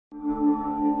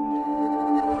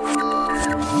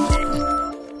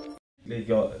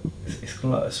It's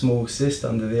kind of like a small cyst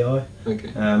under the eye.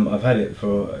 Okay. I've had it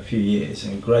for a few years,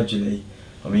 and gradually,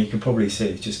 I mean, you can probably see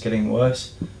it's just getting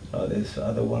worse. Like there's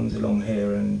other ones along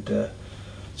here, and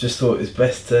just thought it was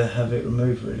best to have it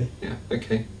removed, really. Yeah.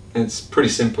 Okay. It's pretty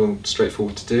simple and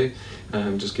straightforward to do.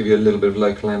 Just give you a little bit of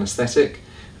local anaesthetic,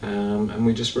 and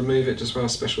we just remove it just with a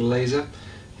special laser.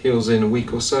 Heals in a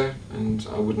week or so, and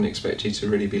I wouldn't expect you to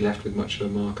really be left with much of a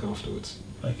mark afterwards.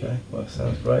 Okay, well,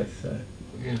 sounds great. So.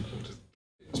 Yeah.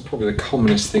 It's probably the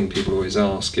commonest thing people always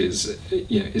ask is,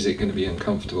 is it going to be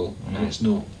uncomfortable? And it's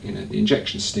not. The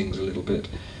injection stings a little bit,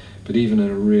 but even in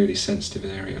a really sensitive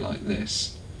area like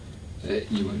this,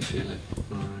 you won't feel it.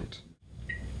 All right.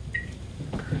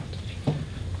 Great.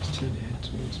 Just turn your head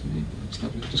towards me. That's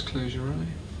lovely. Just close your eye.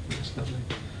 That's lovely.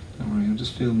 Don't worry. You'll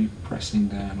just feel me pressing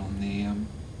down on the.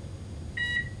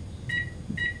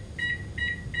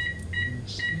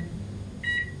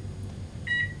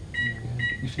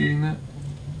 You feeling that?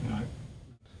 Right.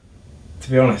 To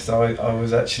be honest, I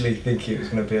was actually thinking it was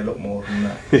going to be a lot more than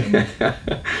that.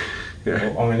 Yeah.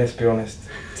 Well, I mean, let's be honest,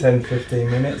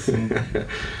 10-15 minutes and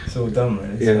it's all done,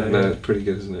 really. Yeah, so, no, it's pretty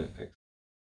good, isn't it?